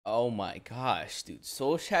Oh my gosh, dude.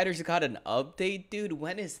 SoulShatters got an update, dude.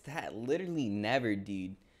 When is that? Literally never,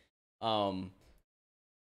 dude. Um,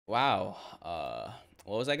 wow.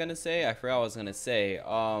 What was I gonna say? I forgot what I was gonna say.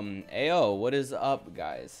 Ayo, what is up,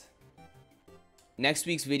 guys? Next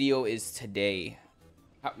week's video is today.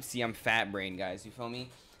 See, I'm fat brain, guys. You feel me?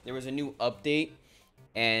 There was a new update,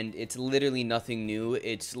 and it's literally nothing new.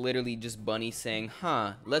 It's literally just Bunny saying,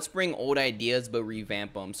 huh, let's bring old ideas but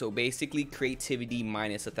revamp them. So basically creativity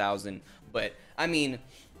minus 1,000. But I mean,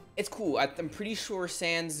 it's cool. I'm pretty sure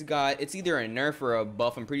Sans got, it's either a nerf or a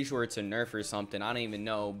buff. I'm pretty sure it's a nerf or something. I don't even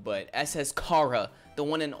know. But SS Kara, the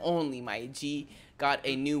one and only, my G, got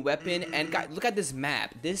a new weapon. And look at this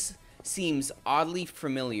map. This seems oddly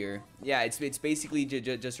familiar. Yeah, it's basically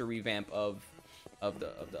just a revamp of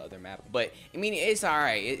the other map, but I mean, it's all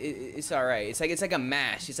right. It's all right. It's like a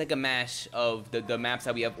mash. It's like a mash of the maps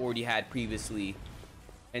that we have already had previously,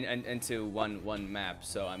 and into one map.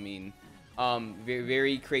 So I mean,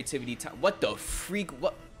 very creativity time. What the freak?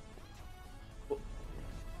 What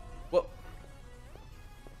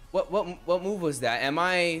move was that? Am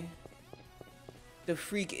I? The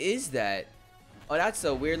freak is that? Oh, that's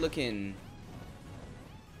a weird looking.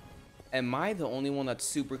 Am I the only one that's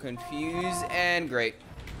super confused? And great.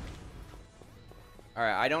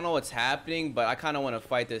 Alright, I don't know what's happening, but I kind of want to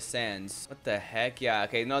fight this Sans. What the heck? Yeah,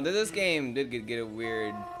 okay. No, this game did get a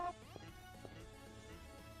weird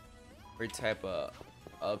type of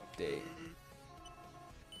update.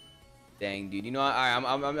 Dang, dude. You know what? Alright,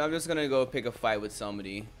 I'm just gonna go pick a fight with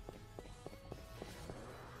somebody.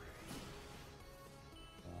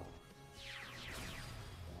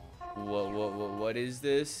 What is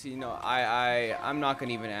this? You know, I'm not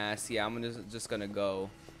gonna even ask. Yeah, I'm just gonna go.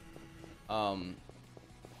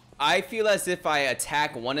 I feel as if I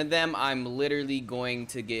attack one of them, I'm literally going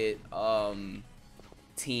to get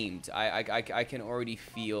teamed. I can already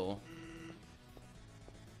feel.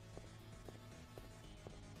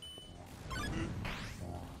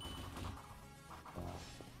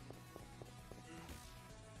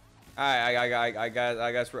 I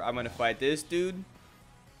guess I'm gonna fight this dude.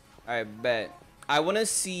 I bet. I want to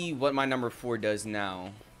see what my number 4 does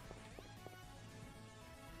now.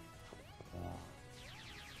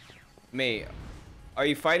 Mate, are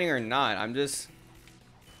you fighting or not? I'm just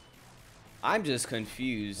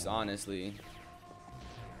confused, honestly.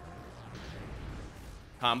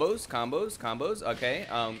 Combos. Okay.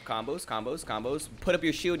 Combos. Put up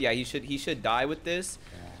your shield. Yeah, he should die with this.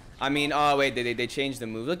 I mean, oh wait, they changed the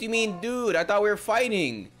move. What do you mean, dude? I thought we were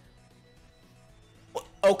fighting.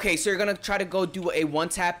 Okay, so you're gonna try to go do a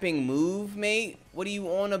one-tapping move, mate? What are you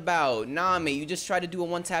on about? Nah, mate, you just tried to do a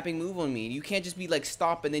one-tapping move on me. You can't just be like,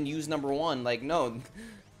 stop and then use number 1. Like, no.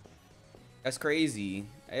 That's crazy.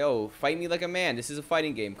 Hey, yo, fight me like a man. This is a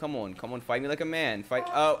fighting game. Come on, fight me like a man. Fight.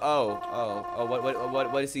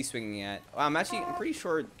 What is he swinging at? I'm pretty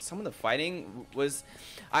sure some of the fighting was.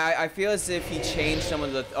 I feel as if he changed some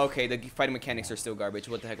of the. Okay, the fighting mechanics are still garbage.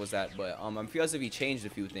 What the heck was that? But I feel as if he changed a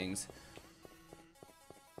few things.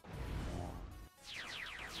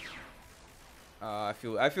 I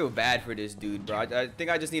feel bad for this dude, bro. I think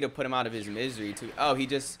I just need to put him out of his misery too. Oh, he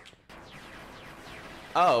just.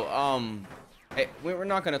 Oh, hey, we're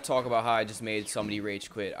not gonna talk about how I just made somebody rage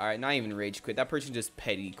quit. All right, not even rage quit. That person just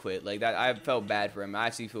petty quit. Like that, I felt bad for him. I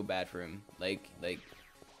actually feel bad for him. Like.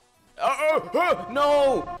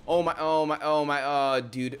 No! Oh my,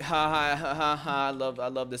 dude. Ha. I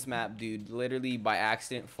love this map, dude. Literally by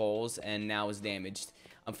accident falls and now is damaged.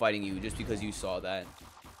 I'm fighting you just because you saw that.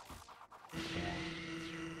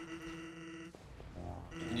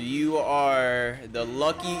 You are the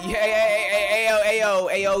lucky.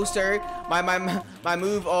 Ayo, sir. My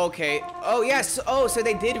move. Okay. Oh yes. Oh, so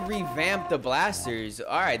they did revamp the blasters.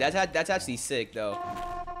 All right, that's actually sick though.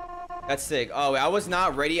 That's sick. Oh, I was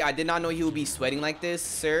not ready. I did not know he would be sweating like this,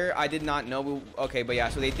 sir. I did not know. Okay, but yeah,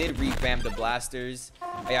 so they did revamp the blasters.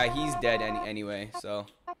 Yeah, he's dead anyway. So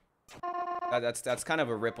that's kind of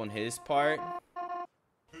a rip on his part.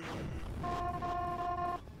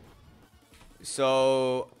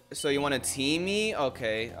 So you want to team me?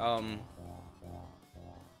 Okay.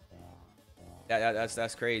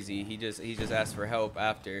 That's crazy. He just asked for help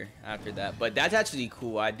after that. But that's actually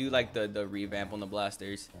cool. I do like the revamp on the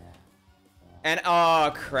blasters. And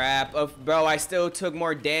oh crap, bro! I still took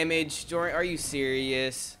more damage. Jordan, are you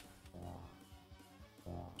serious?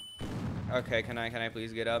 Okay, can I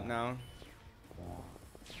please get up now?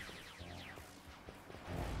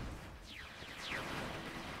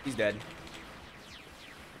 He's dead.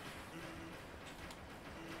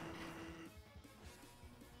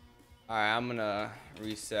 Alright, I'm gonna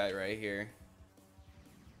reset right here.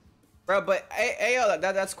 Bro, but hey, yo,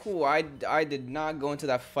 that's cool. I did not go into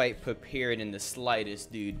that fight prepared in the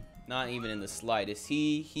slightest, dude. Not even in the slightest.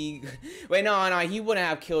 He wait, no, he wouldn't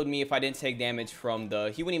have killed me if I didn't take damage from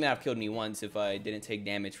the, he wouldn't even have killed me once if I didn't take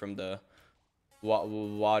damage from the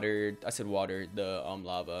water. I said water, the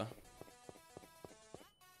lava.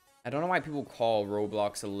 I don't know why people call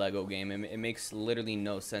Roblox a Lego game. It makes literally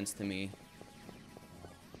no sense to me.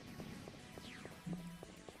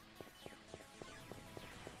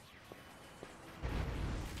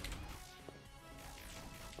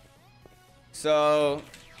 So,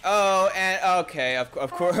 oh, and okay,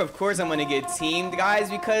 of course I'm gonna get teamed, guys,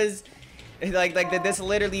 because like this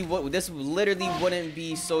literally wouldn't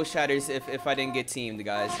be SoulShatters if I didn't get teamed,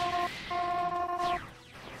 guys.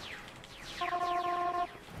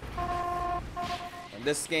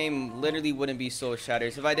 This game literally wouldn't be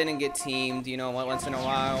SoulShatters if I didn't get teamed, you know, once in a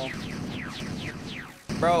while.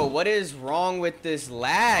 Bro, what is wrong with this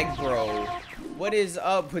lag, bro? What is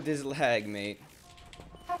up with this lag, mate?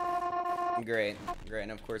 Great, and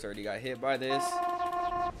of course I already got hit by this.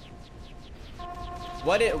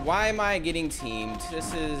 Why am I getting teamed?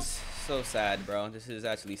 This is so sad, bro. This is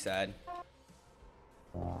actually sad.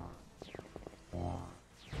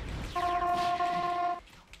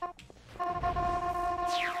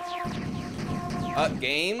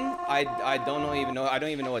 Game? I don't even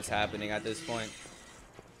know what's happening at this point.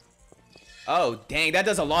 Oh, dang, that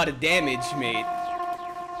does a lot of damage, mate.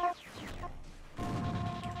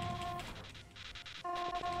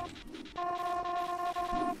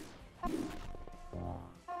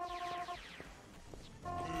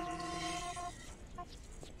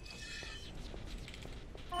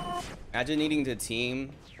 Imagine needing to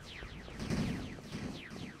team.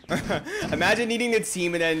 Imagine needing to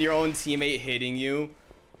team and then your own teammate hitting you.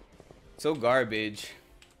 So garbage.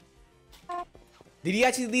 Did he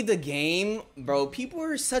actually leave the game? Bro, people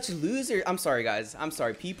are such losers. I'm sorry, guys. I'm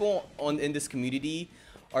sorry. People in this community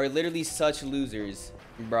are literally such losers.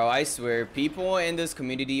 Bro, I swear. People in this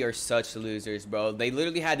community are such losers, bro. They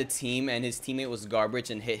literally had a team and his teammate was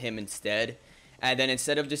garbage and hit him instead. And then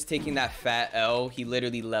instead of just taking that fat L, he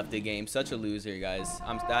literally left the game. Such a loser, guys.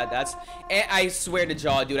 And I swear to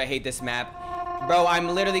Jaw, dude, I hate this map. Bro, I'm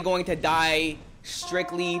literally going to die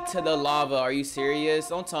strictly to the lava. Are you serious?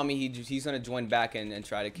 Don't tell me he's gonna join back and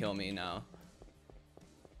try to kill me now.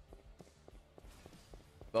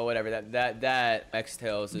 But whatever, that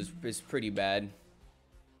X-Tails is pretty bad.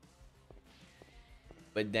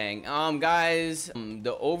 But dang. Guys,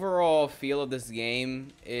 the overall feel of this game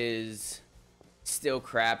is still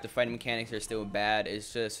crap. The fighting mechanics are still bad.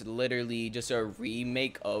 It's just literally just a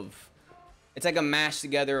remake of, it's like a mash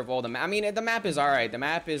together of all the I mean, the map is alright.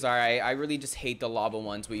 I really just hate the lava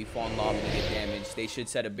ones where you fall in lava and get damaged. They should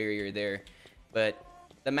set a barrier there. But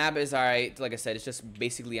the map is alright. Like I said, it's just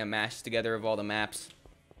basically a mash together of all the maps.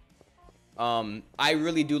 I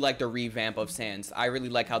really do like the revamp of Sands. I really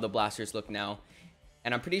like how the blasters look now.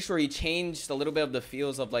 And I'm pretty sure he changed a little bit of the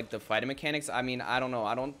feels of like the fighting mechanics. I mean, I don't know.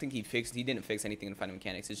 I don't think he didn't fix anything in fighting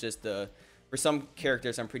mechanics. It's just for some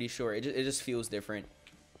characters, I'm pretty sure it just feels different.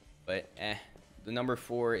 But the number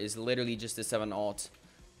 4 is literally just a 7 alt.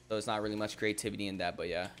 So it's not really much creativity in that, but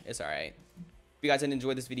yeah, it's alright. If you guys did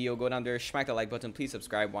enjoy this video, go down there, smack the like button, please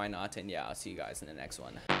subscribe, why not? And yeah, I'll see you guys in the next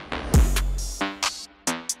one.